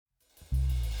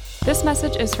This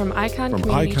message is from Icon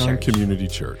Community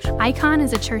Church. Icon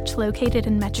is a church located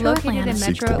in Metro Atlanta.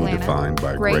 Seeks to be defined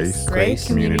by grace,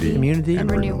 community, and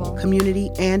renewal.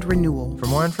 Community and renewal. For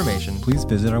more information, please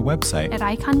visit our website at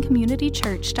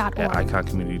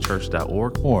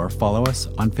iconcommunitychurch.org. Or follow us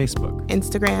on Facebook,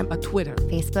 Instagram, or Twitter.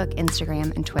 Facebook,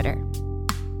 Instagram, and Twitter.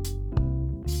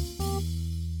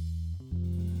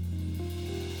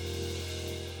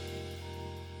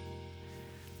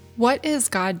 What is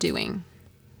God doing?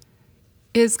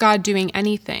 Is God doing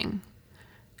anything?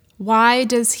 Why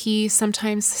does he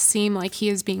sometimes seem like he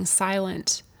is being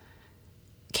silent?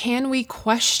 Can we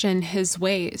question his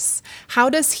ways? How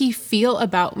does he feel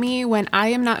about me when I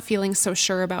am not feeling so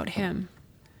sure about him?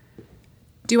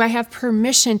 Do I have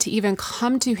permission to even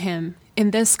come to him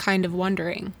in this kind of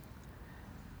wondering?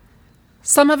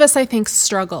 Some of us, I think,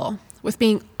 struggle with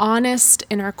being honest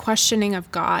in our questioning of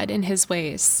God and his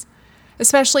ways.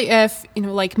 Especially if,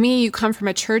 like me, you come from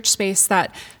a church space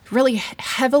that really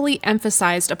heavily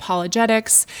emphasized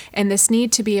apologetics and this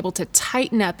need to be able to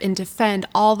tighten up and defend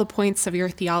all the points of your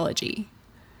theology.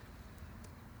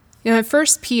 In 1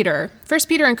 Peter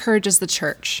encourages the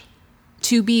church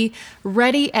to be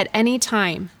ready at any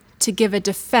time to give a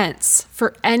defense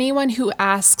for anyone who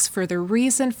asks for the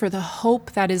reason for the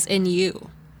hope that is in you.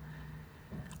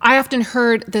 I often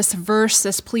heard this verse,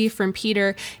 this plea from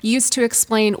Peter, used to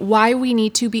explain why we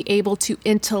need to be able to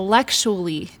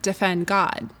intellectually defend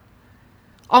God.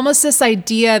 Almost this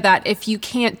idea that if you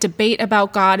can't debate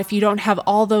about God, if you don't have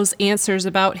all those answers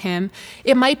about him,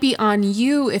 it might be on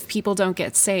you if people don't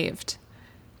get saved.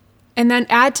 And then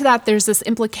add to that, there's this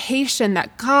implication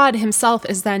that God himself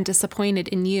is then disappointed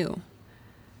in you.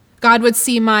 God would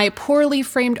see my poorly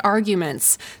framed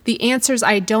arguments, the answers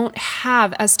I don't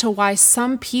have as to why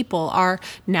some people are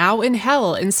now in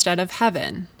hell instead of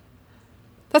heaven.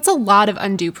 That's a lot of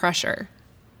undue pressure.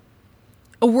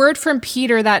 A word from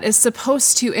Peter that is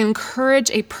supposed to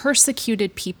encourage a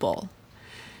persecuted people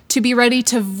to be ready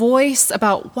to voice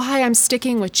about why I'm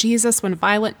sticking with Jesus when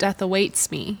violent death awaits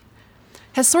me,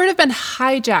 has sort of been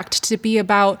hijacked to be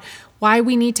about why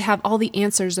we need to have all the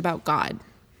answers about God.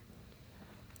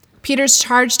 Peter's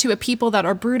charge to a people that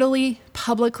are brutally,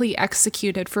 publicly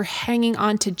executed for hanging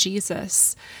on to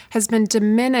Jesus has been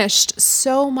diminished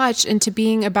so much into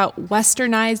being about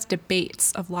westernized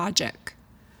debates of logic.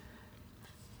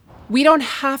 We don't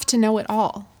have to know it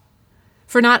all.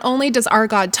 For not only does our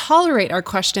God tolerate our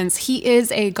questions, he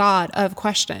is a God of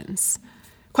questions.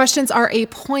 Questions are a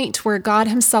point where God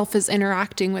himself is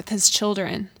interacting with his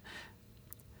children.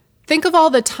 Think of all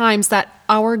the times that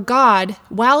our God,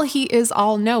 while he is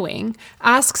all-knowing,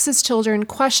 asks his children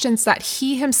questions that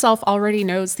he himself already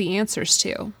knows the answers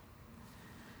to.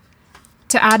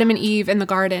 To Adam and Eve in the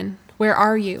garden, where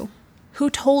are you? Who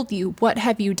told you? What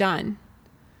have you done?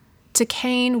 To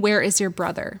Cain, where is your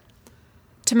brother?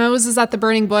 To Moses at the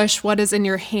burning bush, what is in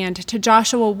your hand? To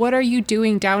Joshua, what are you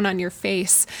doing down on your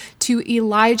face? To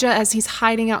Elijah as he's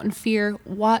hiding out in fear,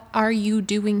 what are you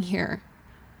doing here?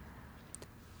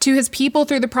 To his people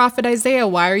through the prophet Isaiah,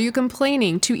 why are you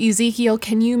complaining? To Ezekiel,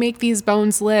 can you make these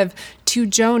bones live? To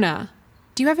Jonah,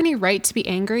 do you have any right to be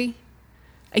angry?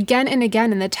 Again and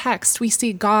again in the text, we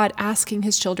see God asking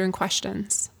his children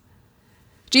questions.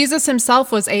 Jesus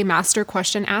himself was a master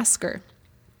question asker.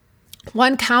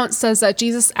 One count says that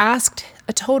Jesus asked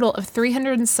a total of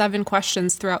 307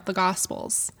 questions throughout the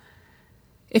Gospels.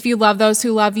 If you love those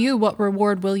who love you, what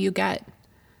reward will you get?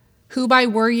 Who by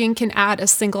worrying can add a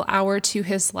single hour to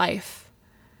his life?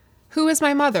 Who is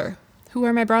my mother? Who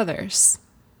are my brothers?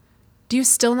 Do you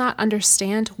still not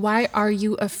understand? Why are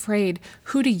you afraid?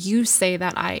 Who do you say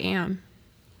that I am?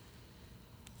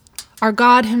 Our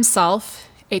God himself,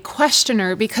 a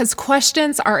questioner, because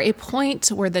questions are a point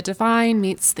where the divine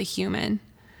meets the human,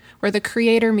 where the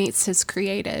creator meets his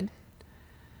created.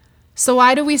 So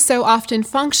why do we so often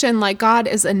function like God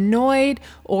is annoyed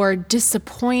or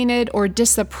disappointed or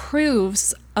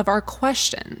disapproves of our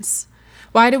questions?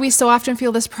 Why do we so often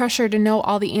feel this pressure to know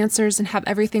all the answers and have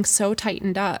everything so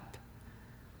tightened up?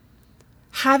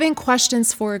 Having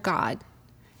questions for God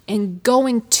and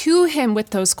going to him with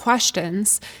those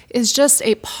questions is just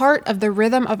a part of the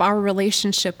rhythm of our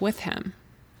relationship with him.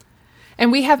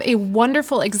 And we have a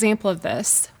wonderful example of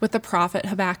this with the prophet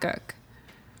Habakkuk.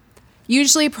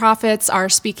 Usually prophets are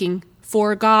speaking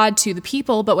for God to the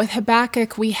people, but with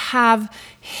Habakkuk, we have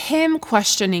him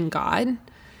questioning God,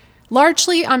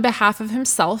 largely on behalf of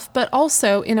himself, but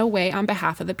also in a way on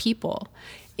behalf of the people,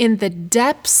 in the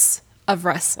depths of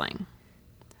wrestling.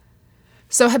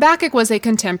 So Habakkuk was a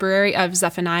contemporary of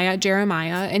Zephaniah,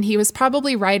 Jeremiah, and he was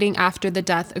probably writing after the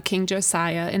death of King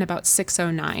Josiah in about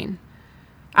 609.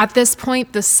 At this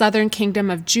point, the southern kingdom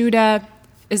of Judah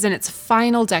is in its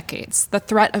final decades. The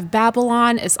threat of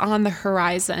Babylon is on the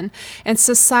horizon, and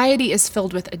society is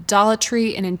filled with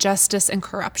idolatry and injustice and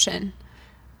corruption.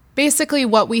 Basically,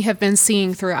 what we have been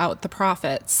seeing throughout the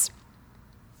prophets.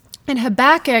 And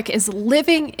Habakkuk is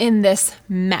living in this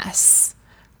mess,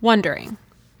 wondering,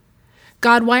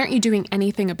 God, why aren't you doing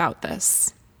anything about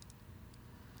this?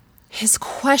 His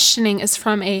questioning is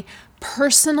from a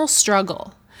personal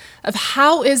struggle of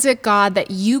how is it, God,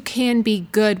 that you can be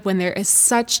good when there is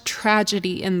such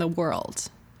tragedy in the world?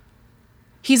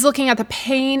 He's looking at the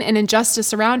pain and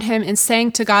injustice around him and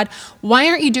saying to God, why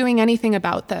aren't you doing anything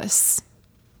about this?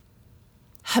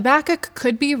 Habakkuk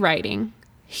could be writing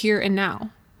here and now.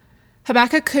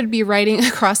 Habakkuk could be writing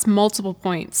across multiple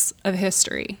points of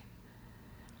history.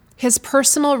 His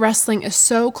personal wrestling is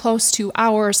so close to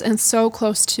ours and so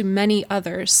close to many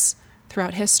others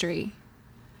throughout history.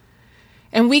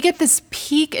 And we get this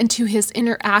peek into his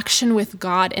interaction with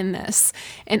God in this.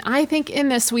 And I think in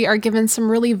this, we are given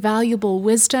some really valuable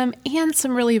wisdom and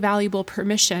some really valuable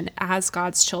permission as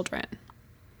God's children.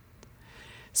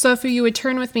 So if you would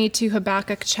turn with me to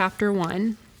Habakkuk chapter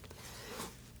 1,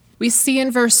 we see in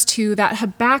verse 2 that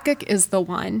Habakkuk is the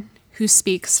one who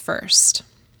speaks first.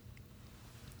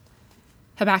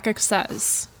 Habakkuk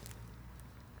says,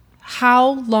 "How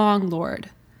long, Lord,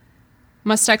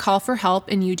 must I call for help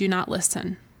and you do not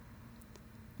listen?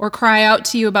 Or cry out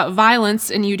to you about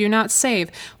violence and you do not save?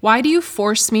 Why do you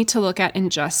force me to look at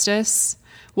injustice?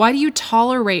 Why do you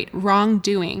tolerate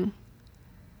wrongdoing?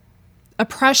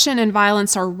 Oppression and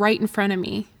violence are right in front of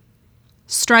me.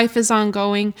 Strife is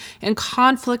ongoing and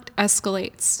conflict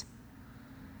escalates.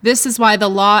 This is why the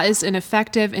law is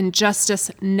ineffective and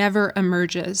justice never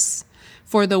emerges.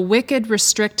 For the wicked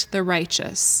restrict the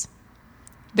righteous.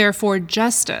 Therefore,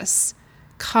 justice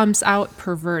comes out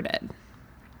perverted."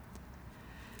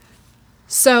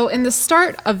 So in the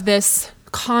start of this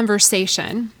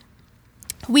conversation,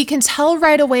 we can tell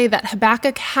right away that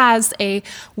Habakkuk has a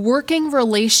working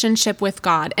relationship with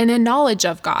God and a knowledge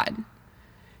of God,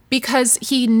 because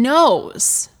he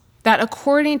knows that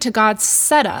according to God's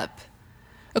setup,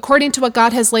 according to what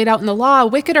God has laid out in the law,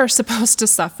 wicked are supposed to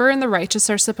suffer and the righteous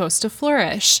are supposed to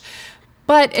flourish.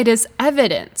 But it is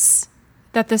evidence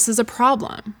that this is a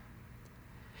problem.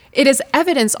 It is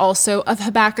evidence also of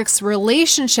Habakkuk's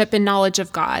relationship and knowledge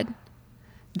of God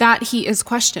that he is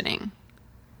questioning.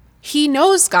 He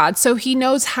knows God, so he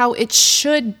knows how it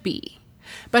should be.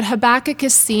 But Habakkuk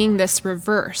is seeing this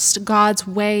reversed. God's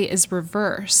way is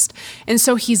reversed. And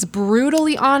so he's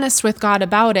brutally honest with God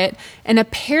about it, and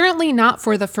apparently not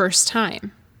for the first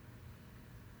time.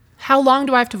 How long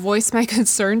do I have to voice my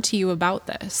concern to you about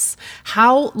this?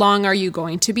 How long are you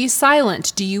going to be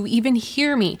silent? Do you even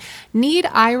hear me? Need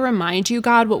I remind you,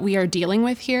 God, what we are dealing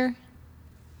with here?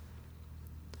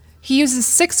 He uses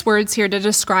 6 words here to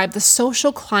describe the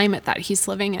social climate that he's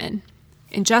living in: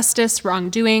 injustice,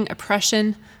 wrongdoing,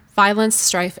 oppression, violence,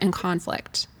 strife, and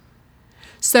conflict.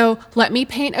 So let me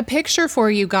paint a picture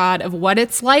for you, God, of what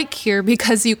it's like here,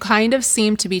 because you kind of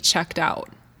seem to be checked out.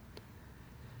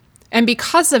 And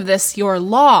because of this, your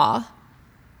law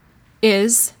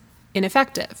is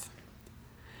ineffective.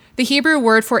 The Hebrew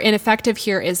word for ineffective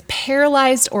here is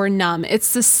paralyzed or numb.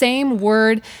 It's the same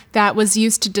word that was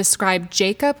used to describe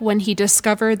Jacob when he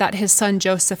discovered that his son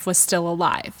Joseph was still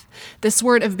alive. This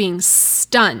word of being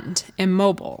stunned,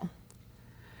 immobile.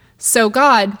 So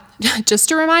God, just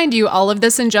to remind you, all of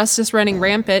this injustice running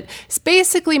rampant is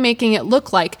basically making it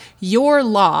look like your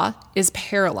law is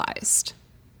paralyzed.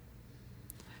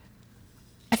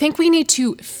 I think we need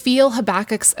to feel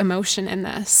Habakkuk's emotion in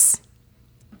this.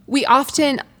 We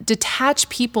often detach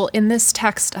people in this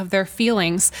text of their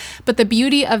feelings, but the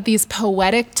beauty of these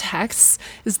poetic texts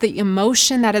is the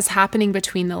emotion that is happening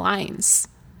between the lines.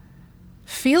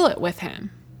 Feel it with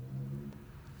him.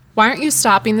 Why aren't you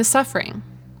stopping the suffering?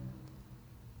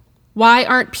 Why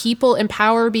aren't people in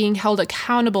power being held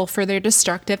accountable for their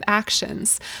destructive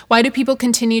actions? Why do people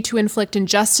continue to inflict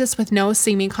injustice with no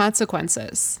seeming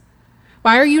consequences?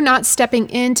 Why are you not stepping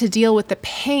in to deal with the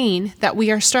pain that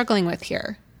we are struggling with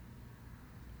here?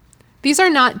 These are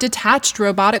not detached,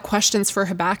 robotic questions for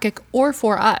Habakkuk or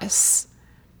for us.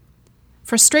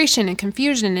 Frustration and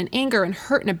confusion and anger and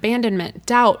hurt and abandonment,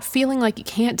 doubt, feeling like you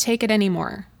can't take it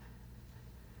anymore.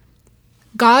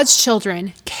 God's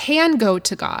children can go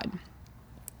to God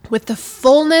with the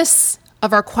fullness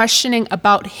of our questioning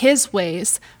about his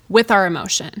ways with our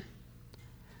emotion.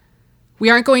 We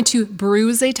aren't going to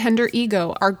bruise a tender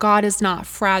ego. Our God is not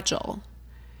fragile.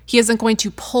 He isn't going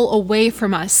to pull away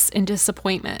from us in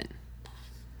disappointment.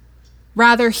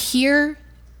 Rather, here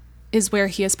is where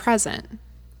he is present.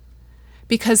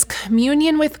 because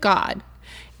communion with God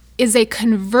is a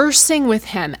conversing with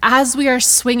him as we are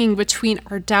swinging between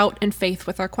our doubt and faith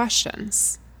with our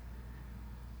questions.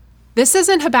 This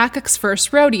isn't Habakkuk's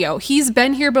first rodeo. He's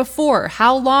been here before.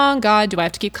 How long, God, do I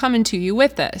have to keep coming to you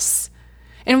with this?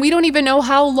 And we don't even know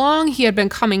how long he had been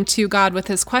coming to God with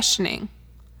his questioning.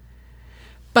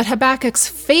 But Habakkuk's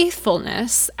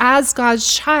faithfulness as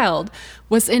God's child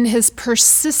was in his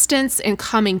persistence in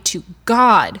coming to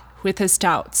God with his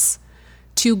doubts,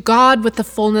 to God with the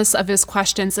fullness of his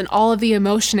questions and all of the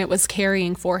emotion it was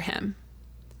carrying for him.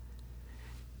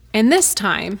 And this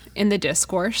time, in the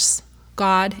discourse,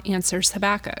 God answers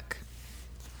Habakkuk.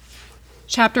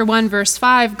 Chapter 1, verse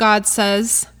 5, God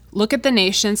says, "Look at the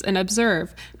nations and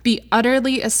observe. Be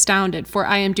utterly astounded, for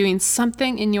I am doing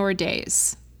something in your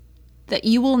days that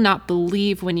you will not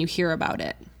believe when you hear about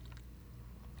it.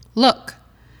 Look,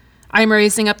 I am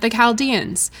raising up the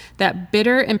Chaldeans, that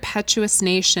bitter, impetuous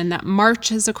nation that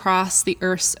marches across the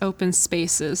earth's open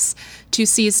spaces to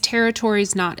seize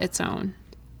territories not its own.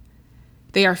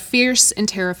 They are fierce and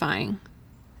terrifying.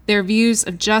 Their views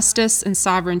of justice and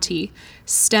sovereignty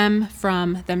stem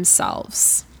from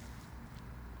themselves."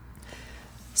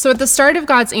 So at the start of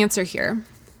God's answer here,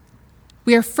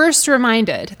 we are first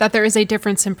reminded that there is a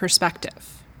difference in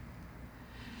perspective.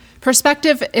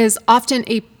 Perspective is often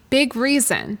a big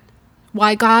reason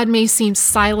why God may seem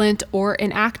silent or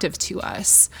inactive to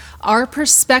us. Our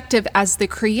perspective as the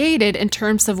created in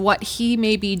terms of what he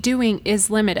may be doing is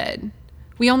limited.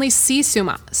 We only see so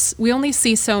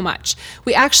much.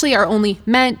 We actually are only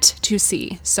meant to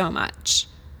see so much.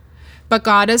 But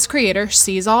God as creator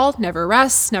sees all, never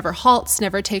rests, never halts,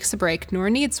 never takes a break, nor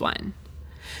needs one.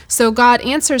 So God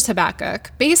answers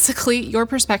Habakkuk, basically, your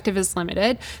perspective is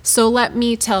limited, so let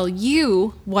me tell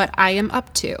you what I am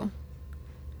up to.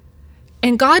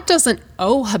 And God doesn't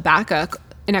owe Habakkuk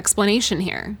an explanation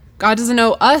here. God doesn't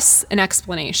owe us an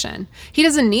explanation. He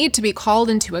doesn't need to be called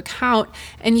into account,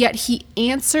 and yet he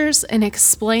answers and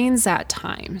explains at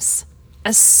times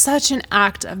as such an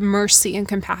act of mercy and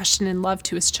compassion and love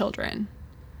to his children.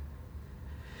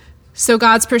 So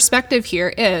God's perspective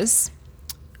here is,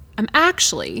 I'm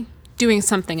actually doing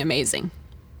something amazing,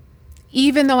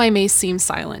 even though I may seem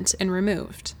silent and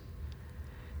removed.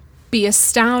 Be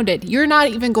astounded. You're not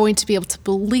even going to be able to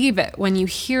believe it when you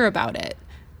hear about it.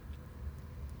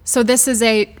 So this is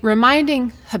a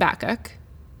reminding Habakkuk,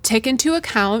 take into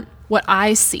account what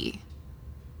I see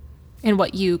and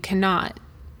what you cannot.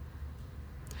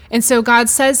 And so God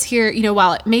says here,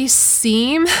 while it may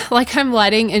seem like I'm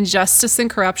letting injustice and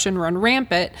corruption run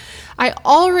rampant, I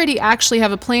already actually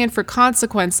have a plan for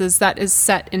consequences that is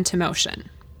set into motion.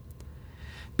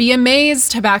 Be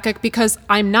amazed, Habakkuk, because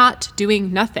I'm not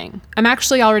doing nothing. I'm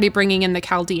actually already bringing in the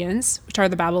Chaldeans, which are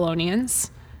the Babylonians.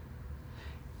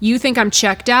 You think I'm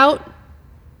checked out?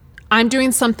 I'm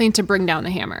doing something to bring down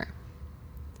the hammer.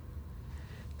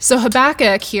 So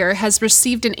Habakkuk here has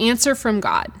received an answer from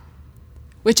God,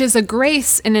 which is a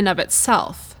grace in and of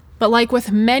itself. But like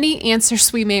with many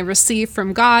answers we may receive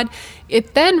from God,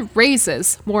 it then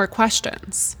raises more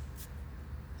questions.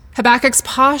 Habakkuk's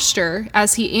posture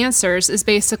as he answers is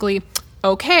basically,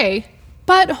 okay,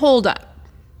 but hold up.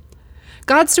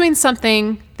 God's doing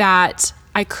something that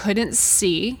I couldn't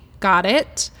see, got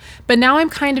it, but now I'm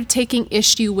kind of taking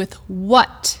issue with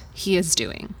what he is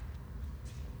doing.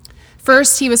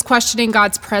 First, he was questioning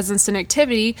God's presence and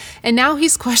activity, and now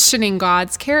he's questioning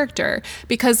God's character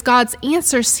because God's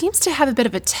answer seems to have a bit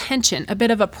of a tension, a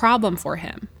bit of a problem for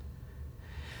him.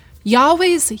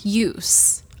 Yahweh's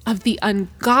use of the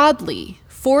ungodly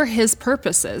for his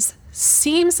purposes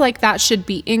seems like that should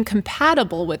be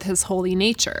incompatible with his holy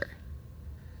nature.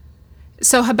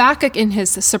 So Habakkuk, in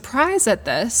his surprise at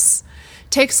this,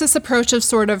 takes this approach of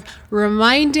sort of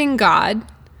reminding God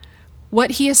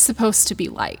what he is supposed to be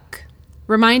like,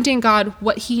 reminding God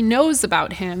what he knows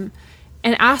about him,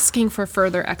 and asking for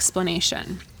further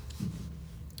explanation.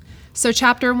 So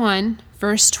chapter 1,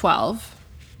 verse 12,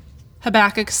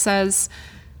 Habakkuk says,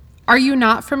 "Are you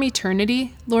not from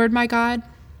eternity, Lord my God?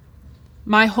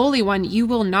 My Holy One, you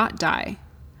will not die.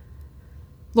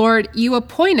 Lord, you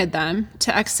appointed them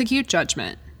to execute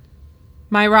judgment.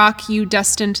 My rock, you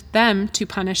destined them to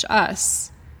punish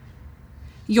us.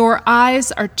 Your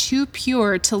eyes are too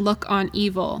pure to look on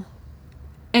evil,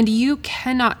 and you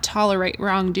cannot tolerate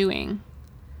wrongdoing.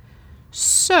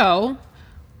 So,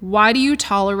 why do you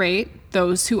tolerate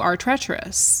those who are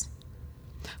treacherous?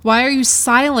 Why are you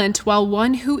silent while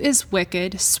one who is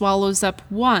wicked swallows up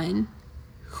one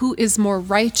who is more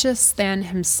righteous than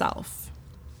himself?"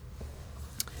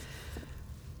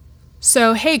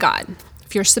 So, hey God,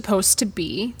 if you're supposed to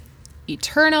be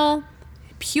eternal,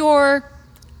 pure,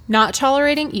 not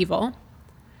tolerating evil,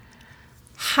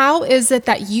 how is it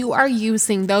that you are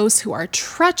using those who are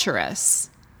treacherous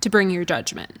to bring your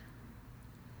judgment?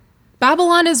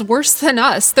 Babylon is worse than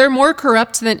us. They're more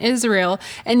corrupt than Israel,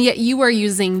 and yet you are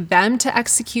using them to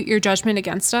execute your judgment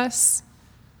against us?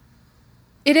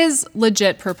 It is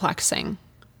legit perplexing.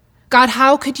 God,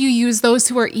 how could you use those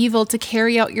who are evil to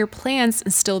carry out your plans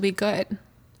and still be good?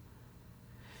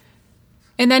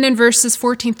 And then in verses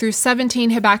 14 through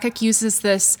 17, Habakkuk uses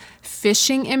this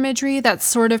fishing imagery that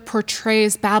sort of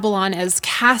portrays Babylon as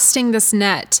casting this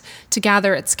net to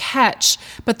gather its catch,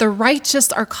 but the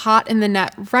righteous are caught in the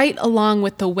net right along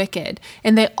with the wicked,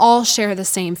 and they all share the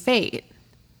same fate.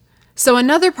 So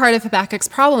another part of Habakkuk's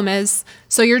problem is,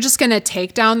 so you're just going to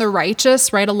take down the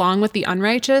righteous right along with the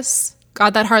unrighteous?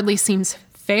 God, that hardly seems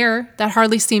fair. That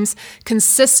hardly seems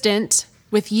consistent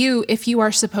with you if you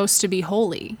are supposed to be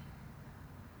holy.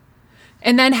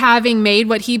 And then, having made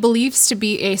what he believes to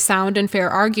be a sound and fair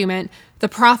argument, the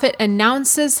prophet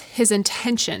announces his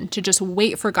intention to just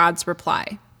wait for God's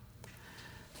reply.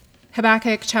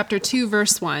 Habakkuk chapter 2,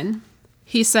 verse 1,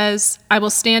 he says, "I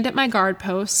will stand at my guard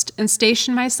post and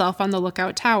station myself on the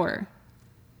lookout tower.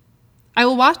 I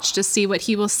will watch to see what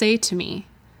he will say to me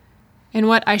and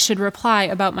what I should reply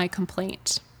about my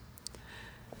complaint."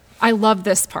 I love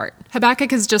this part.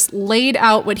 Habakkuk has just laid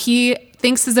out what he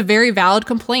thinks is a very valid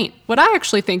complaint, what I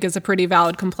actually think is a pretty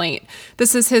valid complaint.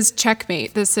 This is his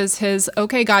checkmate. This is his,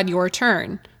 okay, God, your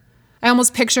turn. I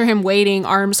almost picture him waiting,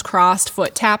 arms crossed,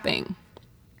 foot tapping.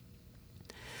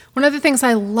 One of the things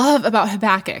I love about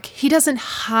Habakkuk, he doesn't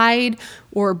hide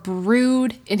or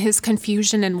brood in his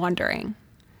confusion and wondering.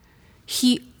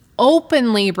 He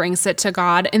openly brings it to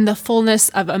God in the fullness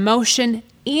of emotion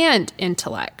and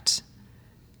intellect.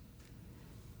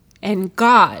 And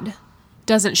God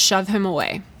doesn't shove him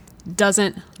away,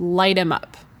 doesn't light him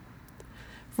up.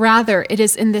 Rather, it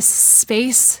is in this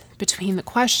space between the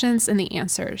questions and the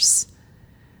answers,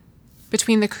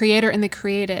 between the creator and the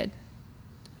created,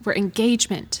 where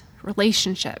engagement,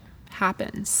 relationship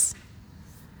happens.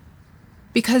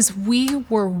 Because we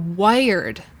were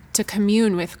wired to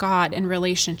commune with God in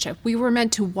relationship. We were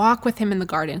meant to walk with him in the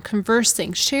garden,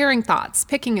 conversing, sharing thoughts,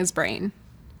 picking his brain.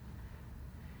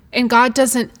 And God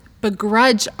doesn't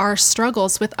begrudge our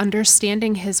struggles with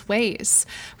understanding his ways.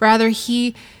 Rather,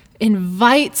 he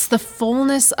invites the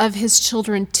fullness of his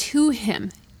children to him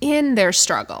in their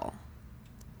struggle.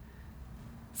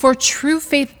 For true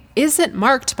faith isn't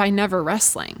marked by never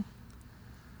wrestling.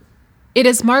 It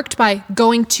is marked by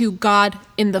going to God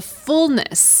in the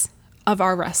fullness of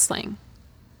our wrestling.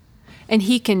 And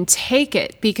he can take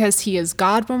it because he is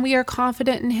God when we are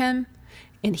confident in him,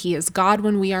 and he is God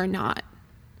when we are not.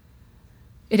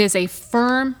 It is a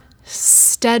firm,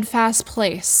 steadfast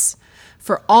place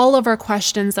for all of our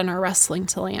questions and our wrestling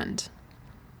to land.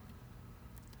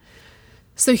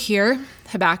 So here,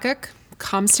 Habakkuk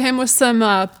comes to him with some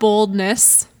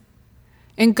boldness.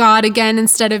 And God, again,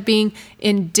 instead of being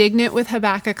indignant with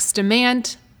Habakkuk's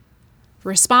demand,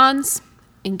 responds,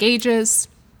 engages,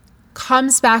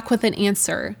 comes back with an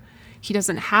answer he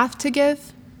doesn't have to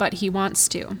give, but he wants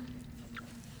to.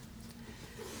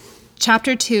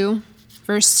 Chapter 2,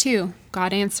 verse 2,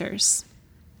 God answers.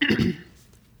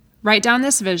 "Write down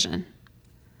this vision.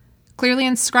 Clearly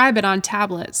inscribe it on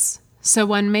tablets, so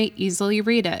one may easily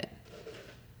read it.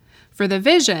 For the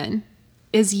vision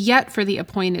is yet for the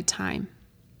appointed time.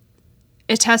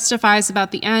 It testifies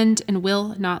about the end and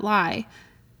will not lie.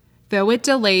 Though it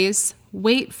delays,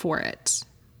 wait for it,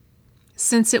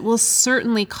 since it will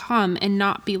certainly come and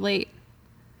not be late.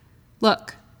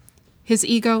 Look, his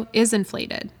ego is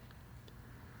inflated.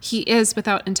 He is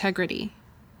without integrity.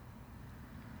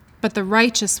 But the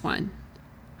righteous one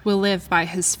will live by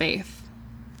his faith.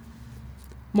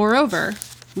 Moreover,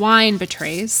 wine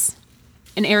betrays.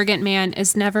 An arrogant man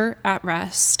is never at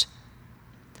rest.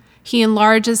 He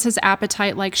enlarges his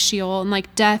appetite like Sheol, and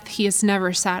like death, he is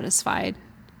never satisfied.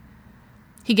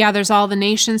 He gathers all the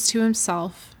nations to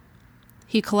himself.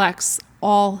 He collects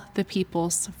all the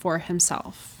peoples for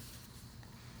himself."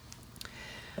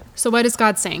 So what is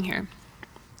God saying here?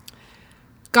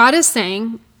 God is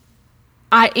saying,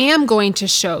 I am going to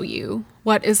show you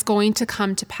what is going to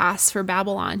come to pass for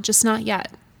Babylon, just not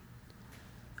yet.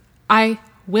 I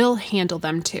will handle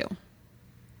them too.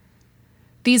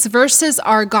 These verses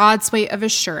are God's way of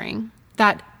assuring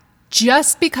that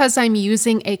just because I'm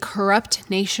using a corrupt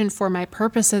nation for my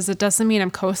purposes, it doesn't mean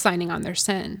I'm co-signing on their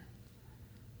sin.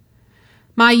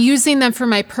 My using them for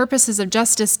my purposes of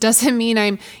justice doesn't mean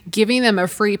I'm giving them a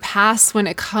free pass when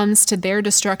it comes to their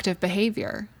destructive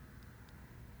behavior.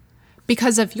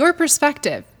 Because of your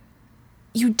perspective,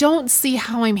 you don't see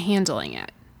how I'm handling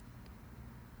it.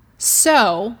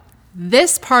 So,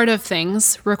 this part of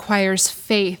things requires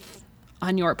faith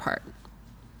on your part.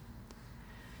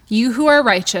 You who are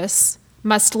righteous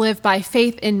must live by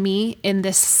faith in me in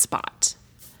this spot.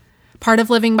 Part of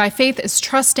living by faith is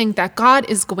trusting that God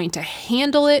is going to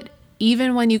handle it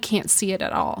even when you can't see it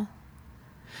at all.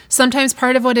 Sometimes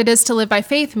part of what it is to live by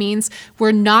faith means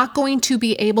we're not going to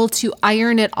be able to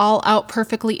iron it all out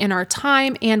perfectly in our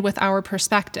time and with our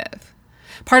perspective.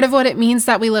 Part of what it means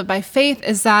that we live by faith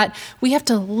is that we have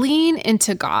to lean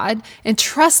into God and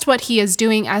trust what He is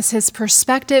doing, as His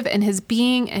perspective and His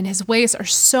being and His ways are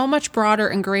so much broader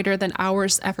and greater than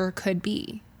ours ever could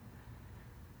be.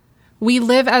 We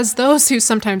live as those who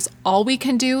sometimes all we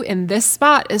can do in this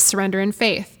spot is surrender in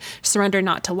faith. Surrender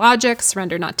not to logic,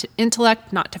 surrender not to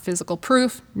intellect, not to physical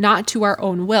proof, not to our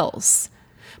own wills,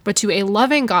 but to a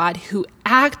loving God who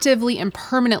actively and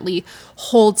permanently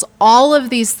holds all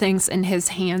of these things in His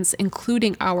hands,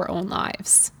 including our own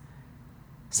lives.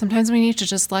 Sometimes we need to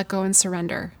just let go and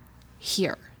surrender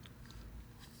here.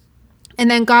 And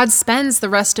then God spends the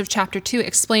rest of chapter 2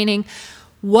 explaining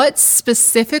what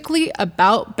specifically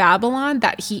about Babylon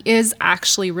that He is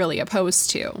actually really opposed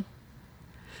to.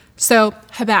 So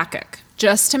Habakkuk,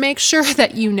 just to make sure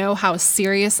that you know how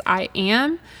serious I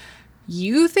am,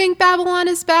 you think Babylon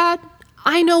is bad?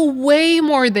 I know way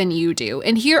more than you do,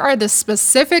 and here are the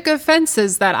specific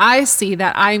offenses that I see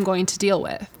that I'm going to deal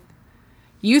with.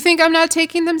 You think I'm not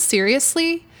taking them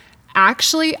seriously?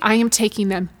 Actually, I am taking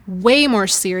them way more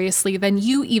seriously than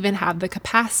you even have the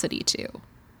capacity to.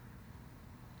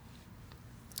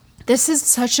 This is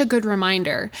such a good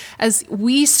reminder as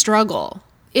we struggle.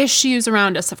 Issues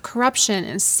around us of corruption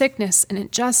and sickness and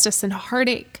injustice and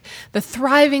heartache, the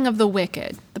thriving of the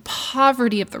wicked, the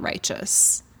poverty of the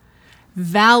righteous,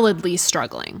 validly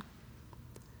struggling.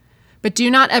 But do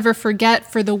not ever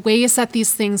forget, for the ways that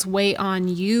these things weigh on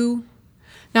you,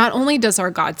 not only does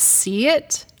our God see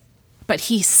it, but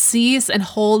He sees and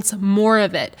holds more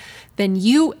of it than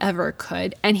you ever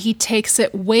could, and He takes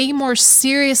it way more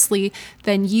seriously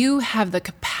than you have the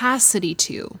capacity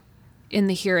to in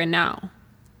the here and now.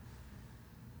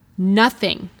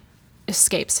 Nothing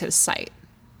escapes His sight.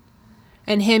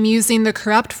 And Him using the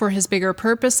corrupt for His bigger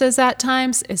purposes at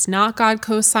times is not God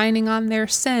co-signing on their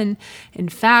sin. In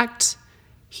fact,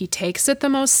 He takes it the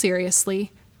most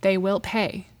seriously. They will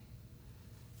pay.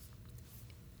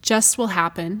 Just will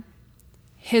happen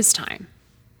His time,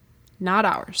 not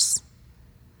ours.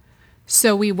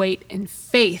 So we wait in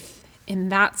faith in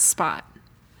that spot,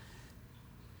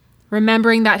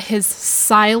 remembering that His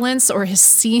silence or His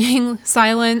seeming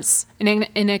silence and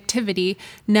inactivity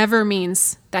never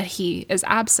means that He is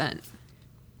absent.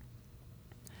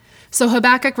 So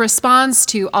Habakkuk responds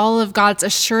to all of God's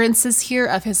assurances here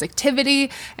of His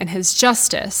activity and His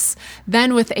justice,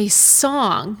 then with a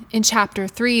song in chapter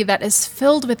 3 that is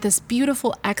filled with this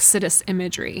beautiful Exodus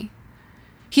imagery.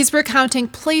 He's recounting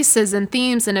places and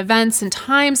themes and events and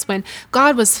times when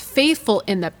God was faithful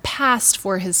in the past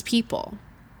for His people.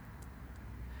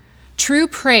 True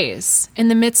praise in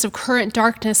the midst of current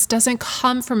darkness doesn't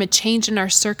come from a change in our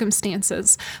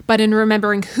circumstances, but in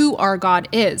remembering who our God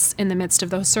is in the midst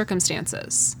of those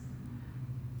circumstances.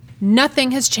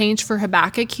 Nothing has changed for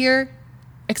Habakkuk here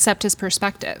except his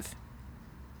perspective.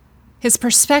 His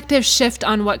perspective shift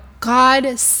on what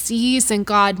God sees and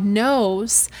God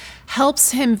knows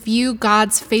helps him view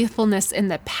God's faithfulness in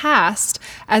the past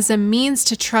as a means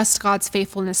to trust God's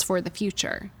faithfulness for the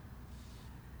future.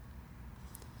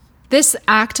 This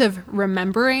act of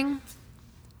remembering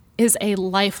is a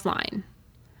lifeline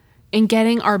in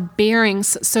getting our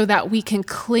bearings so that we can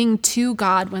cling to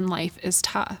God when life is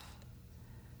tough.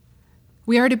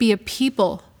 We are to be a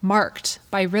people marked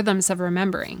by rhythms of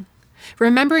remembering.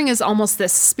 Remembering is almost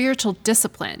this spiritual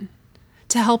discipline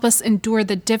to help us endure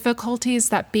the difficulties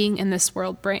that being in this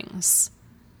world brings.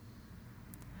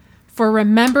 For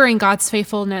remembering God's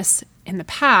faithfulness in the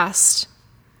past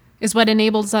is what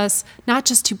enables us not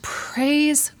just to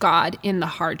praise God in the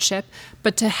hardship,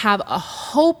 but to have a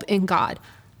hope in God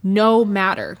no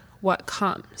matter what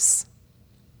comes.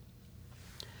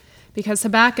 Because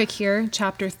Habakkuk here,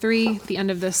 chapter 3, the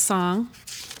end of this song,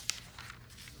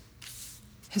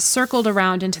 has circled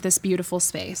around into this beautiful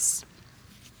space.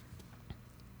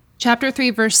 Chapter 3,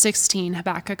 verse 16,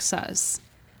 Habakkuk says,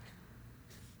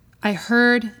 I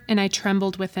heard and I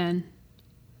trembled within.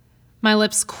 My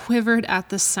lips quivered at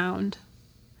the sound.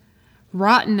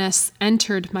 Rottenness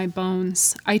entered my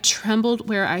bones. I trembled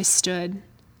where I stood.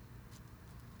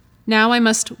 Now I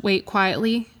must wait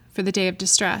quietly for the day of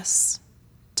distress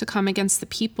to come against the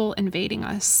people invading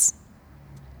us.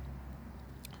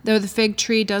 Though the fig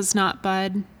tree does not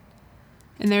bud,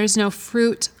 and there is no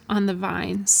fruit on the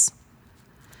vines.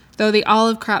 Though the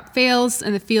olive crop fails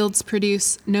and the fields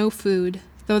produce no food,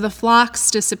 though the flocks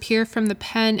disappear from the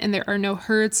pen and there are no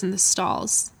herds in the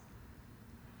stalls,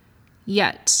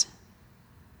 yet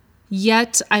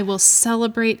I will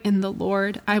celebrate in the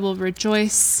Lord. I will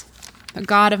rejoice, the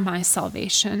God of my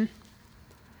salvation.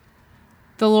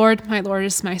 The Lord, my Lord,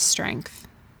 is my strength.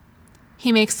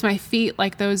 He makes my feet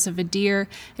like those of a deer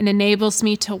and enables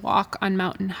me to walk on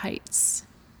mountain heights.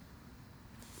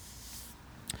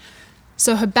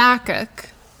 So Habakkuk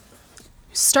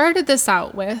started this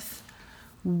out with,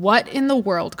 what in the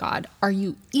world, God, are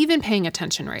you even paying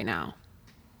attention right now?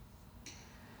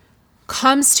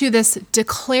 Comes to this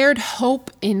declared hope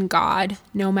in God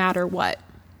no matter what.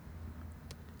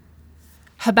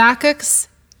 Habakkuk's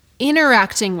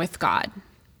interacting with God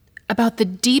about the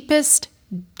deepest,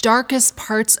 darkest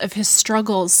parts of his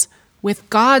struggles with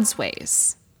God's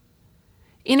ways.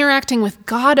 Interacting with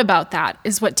God about that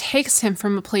is what takes him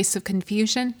from a place of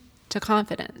confusion to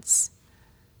confidence.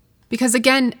 Because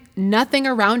again, nothing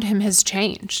around him has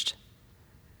changed.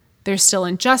 There's still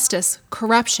injustice,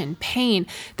 corruption, pain.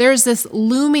 There's this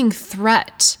looming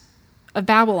threat of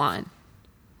Babylon.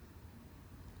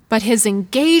 But his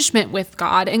engagement with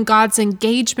God and God's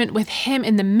engagement with him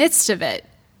in the midst of it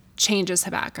changes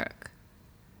Habakkuk.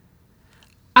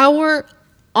 Our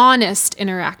honest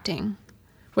interacting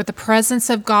with the presence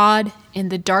of God in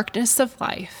the darkness of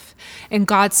life and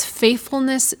God's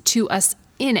faithfulness to us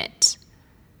in it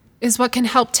is what can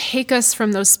help take us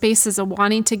from those spaces of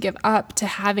wanting to give up to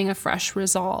having a fresh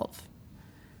resolve.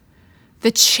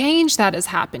 The change that has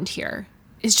happened here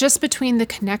is just between the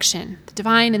connection, the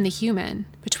divine and the human,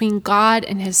 between God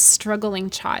and his struggling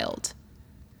child.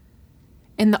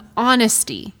 And the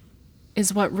honesty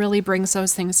is what really brings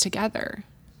those things together.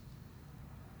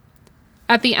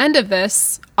 At the end of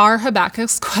this, are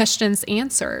Habakkuk's questions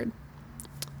answered?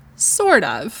 Sort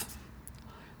of.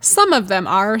 Some of them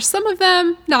are, some of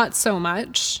them not so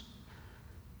much.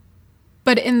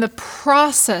 But in the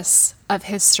process of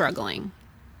his struggling,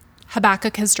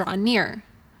 Habakkuk has drawn near.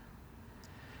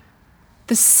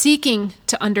 The seeking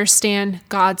to understand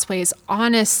God's ways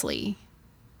honestly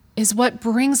is what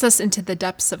brings us into the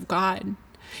depths of God.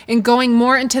 And going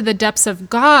more into the depths of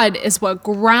God is what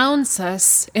grounds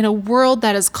us in a world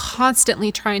that is constantly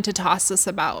trying to toss us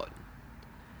about.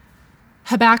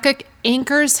 Habakkuk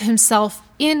anchors himself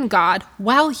in God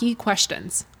while he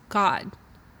questions God.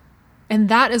 And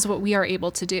that is what we are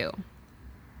able to do.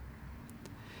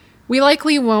 We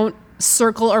likely won't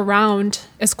circle around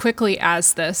as quickly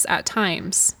as this at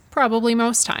times, probably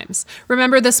most times.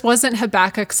 Remember, this wasn't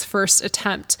Habakkuk's first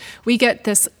attempt. We get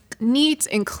this neat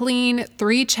and clean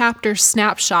 3-chapter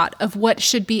snapshot of what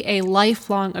should be a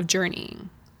lifelong of journeying.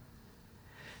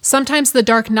 Sometimes the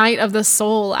dark night of the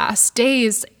soul lasts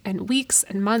days and weeks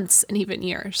and months and even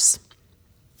years.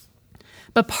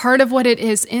 But part of what it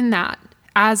is in that,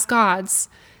 as God's,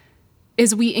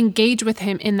 is we engage with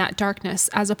him in that darkness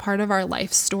as a part of our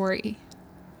life story.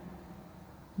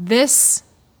 This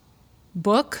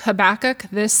book, Habakkuk,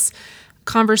 this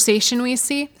conversation we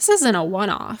see, this isn't a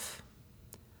one-off.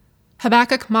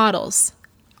 Habakkuk models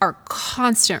our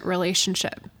constant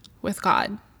relationship with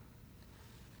God.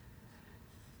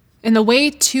 And the way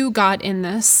to God in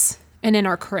this, and in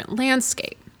our current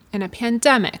landscape, in a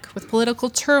pandemic, with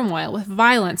political turmoil, with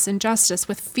violence, injustice,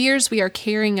 with fears we are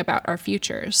carrying about our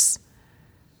futures.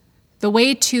 The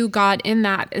way to God in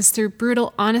that is through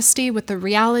brutal honesty with the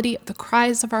reality of the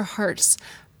cries of our hearts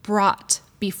brought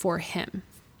before him.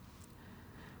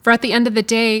 For at the end of the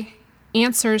day,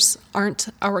 answers aren't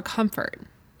our comfort.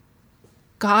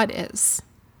 God is.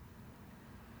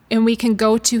 And we can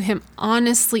go to him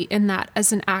honestly in that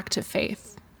as an act of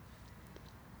faith.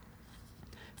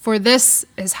 For this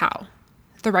is how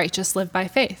the righteous live by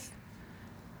faith.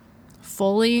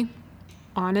 Fully,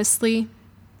 honestly,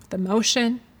 with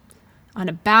emotion,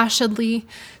 unabashedly,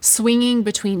 swinging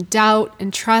between doubt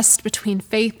and trust, between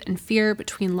faith and fear,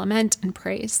 between lament and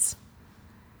praise.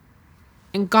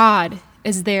 And God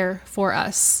is there for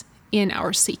us in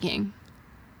our seeking.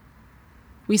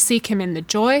 We seek him in the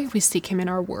joy, we seek him in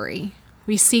our worry.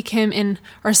 We seek him in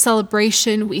our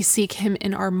celebration, we seek him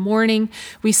in our mourning,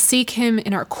 we seek him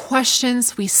in our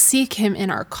questions, we seek him in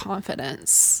our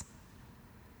confidence.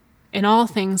 In all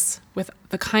things, with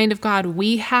the kind of God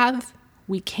we have,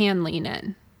 we can lean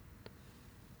in.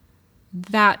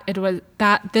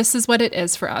 This is what it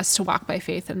is for us to walk by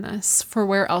faith in this. For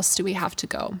where else do we have to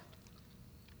go?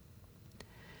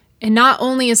 And not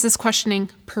only is this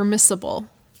questioning permissible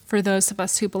for those of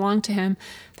us who belong to him,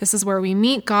 this is where we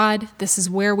meet God. This is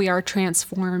where we are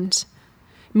transformed.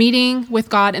 Meeting with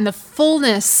God in the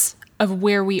fullness of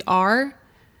where we are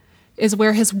is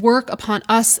where his work upon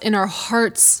us in our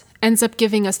hearts ends up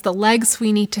giving us the legs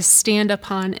we need to stand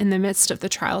upon in the midst of the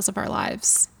trials of our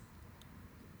lives.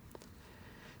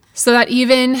 So that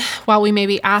even while we may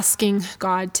be asking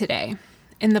God today,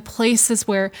 in the places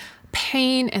where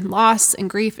pain and loss and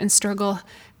grief and struggle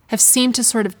have seemed to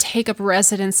sort of take up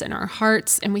residence in our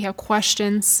hearts, and we have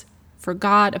questions for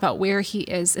God about where he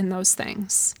is in those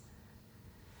things,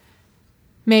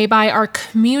 may by our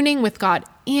communing with God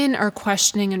in our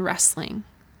questioning and wrestling,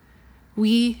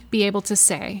 we be able to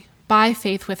say, by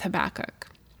faith with Habakkuk,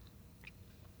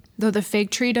 though the fig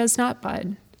tree does not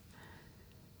bud,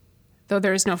 though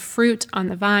there is no fruit on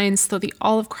the vines, though the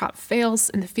olive crop fails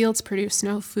and the fields produce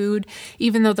no food,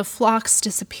 even though the flocks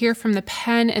disappear from the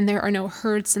pen and there are no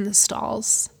herds in the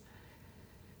stalls,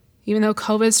 even though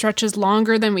COVID stretches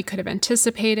longer than we could have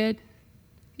anticipated,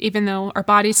 even though our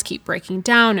bodies keep breaking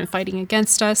down and fighting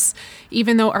against us,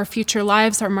 even though our future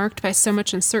lives are marked by so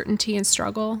much uncertainty and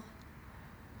struggle,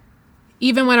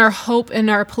 even when our hope in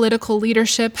our political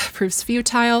leadership proves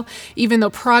futile, even though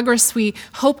progress we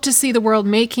hope to see the world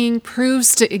making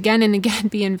proves to again and again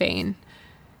be in vain,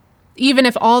 even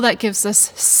if all that gives us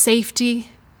safety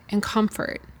and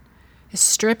comfort is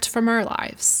stripped from our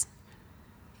lives,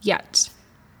 yet,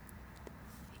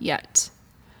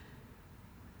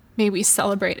 may we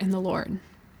celebrate in the Lord.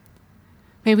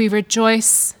 May we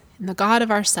rejoice in the God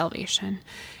of our salvation,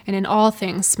 and in all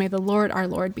things may the Lord our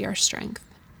Lord be our strength.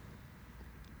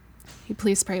 You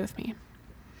please pray with me.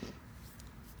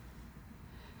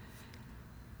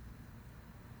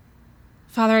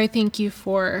 Father, I thank you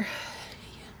for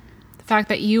the fact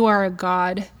that you are a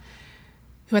God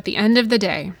who at the end of the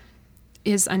day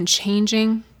is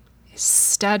unchanging, is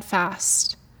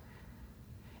steadfast,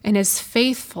 and is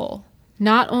faithful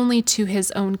not only to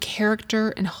his own character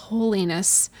and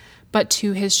holiness, but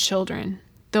to his children,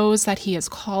 those that he has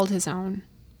called his own.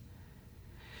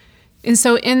 And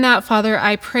so in that, Father,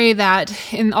 I pray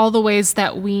that in all the ways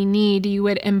that we need, you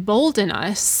would embolden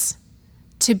us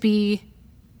to be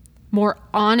more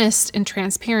honest and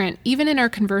transparent, even in our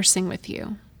conversing with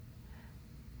you.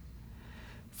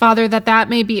 Father, that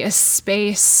may be a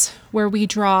space where we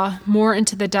draw more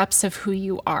into the depths of who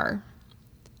you are.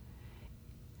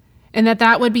 And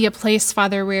that would be a place,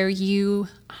 Father, where you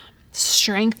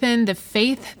strengthen the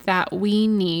faith that we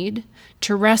need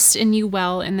to rest in you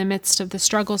well in the midst of the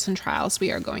struggles and trials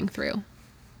we are going through.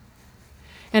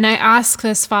 And I ask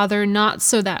this, Father, not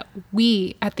so that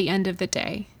we, at the end of the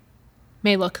day,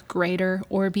 may look greater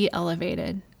or be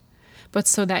elevated, but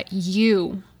so that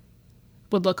you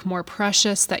would look more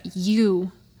precious, that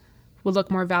you would look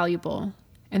more valuable,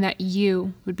 and that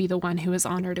you would be the one who is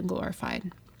honored and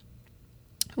glorified.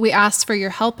 We ask for your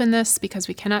help in this because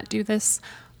we cannot do this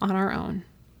on our own.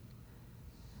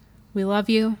 We love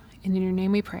you, and in your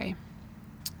name we pray.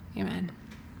 Amen.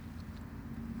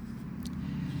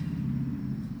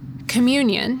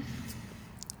 Communion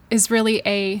is really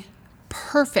a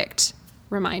perfect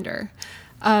reminder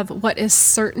of what is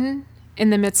certain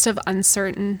in the midst of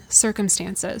uncertain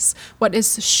circumstances, what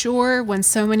is sure when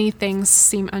so many things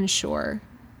seem unsure,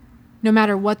 no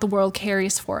matter what the world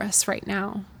carries for us right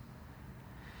now.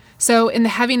 So in the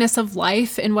heaviness of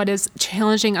life and what is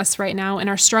challenging us right now, in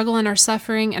our struggle and our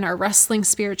suffering and our wrestling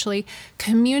spiritually,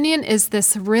 communion is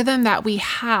this rhythm that we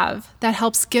have that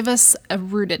helps give us a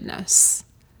rootedness.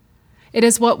 It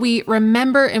is what we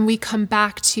remember and we come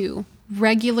back to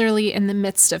regularly in the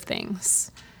midst of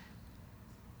things.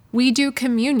 We do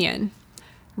communion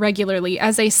regularly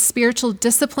as a spiritual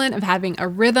discipline of having a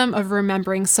rhythm of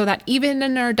remembering so that even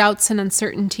in our doubts and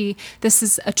uncertainty, this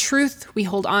is a truth we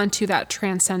hold on to that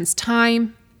transcends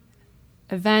time,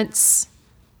 events,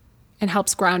 and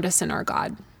helps ground us in our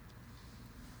God.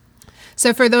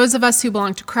 So for those of us who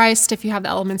belong to Christ, if you have the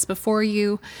elements before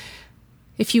you,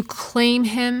 if you claim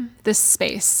him, this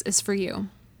space is for you.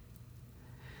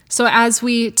 So as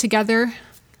we together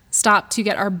stop to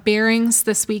get our bearings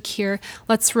this week here,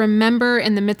 let's remember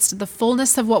in the midst of the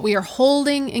fullness of what we are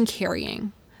holding and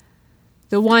carrying,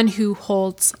 the one who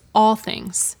holds all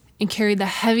things and carried the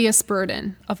heaviest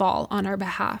burden of all on our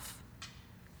behalf.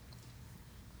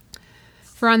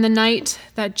 For on the night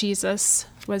that Jesus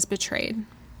was betrayed,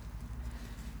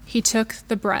 he took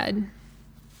the bread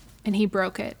and he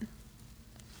broke it,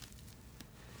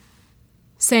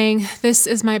 saying, "This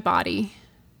is my body,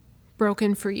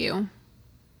 broken for you.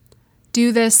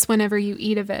 Do this whenever you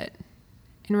eat of it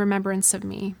in remembrance of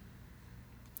me."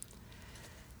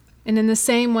 And in the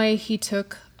same way, he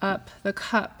took up the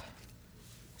cup,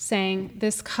 saying,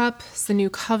 "This cup is the new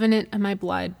covenant of my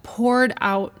blood, poured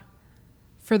out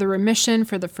for the remission,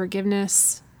 for the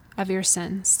forgiveness of your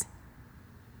sins.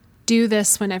 Do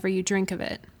this whenever you drink of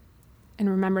it in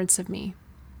remembrance of me.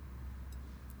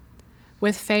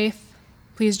 With faith,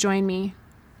 please join me,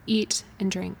 eat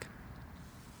and drink.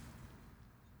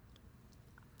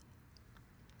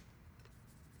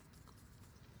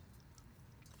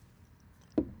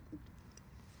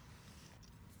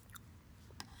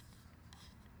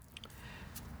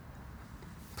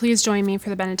 Please join me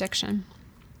for the benediction.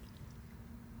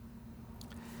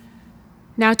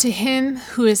 Now to him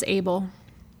who is able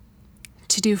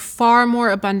to do far more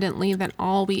abundantly than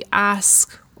all we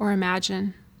ask or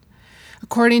imagine,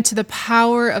 according to the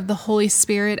power of the Holy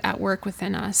Spirit at work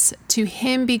within us, to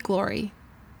him be glory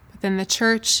within the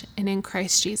church and in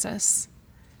Christ Jesus,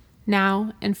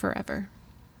 now and forever.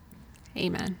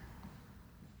 Amen.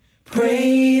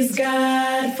 Praise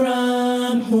God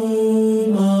from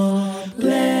whom all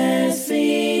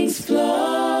blessings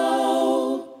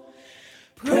flow.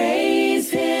 Praise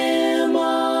him,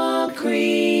 all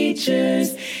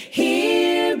creatures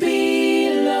here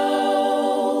below.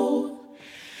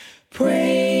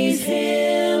 Praise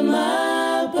him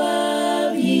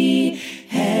above, ye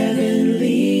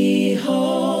heavenly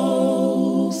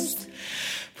hosts.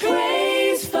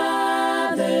 Praise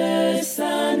Father,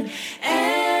 Son,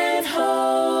 and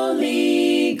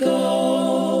Holy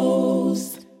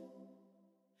Ghost.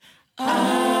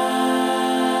 Amen.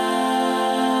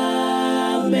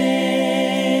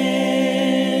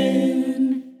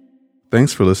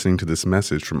 Thanks for listening to this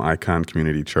message from Icon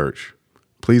Community Church.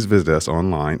 Please visit us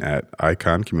online at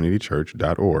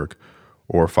iconcommunitychurch.org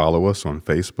or follow us on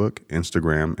Facebook,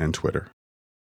 Instagram, and Twitter.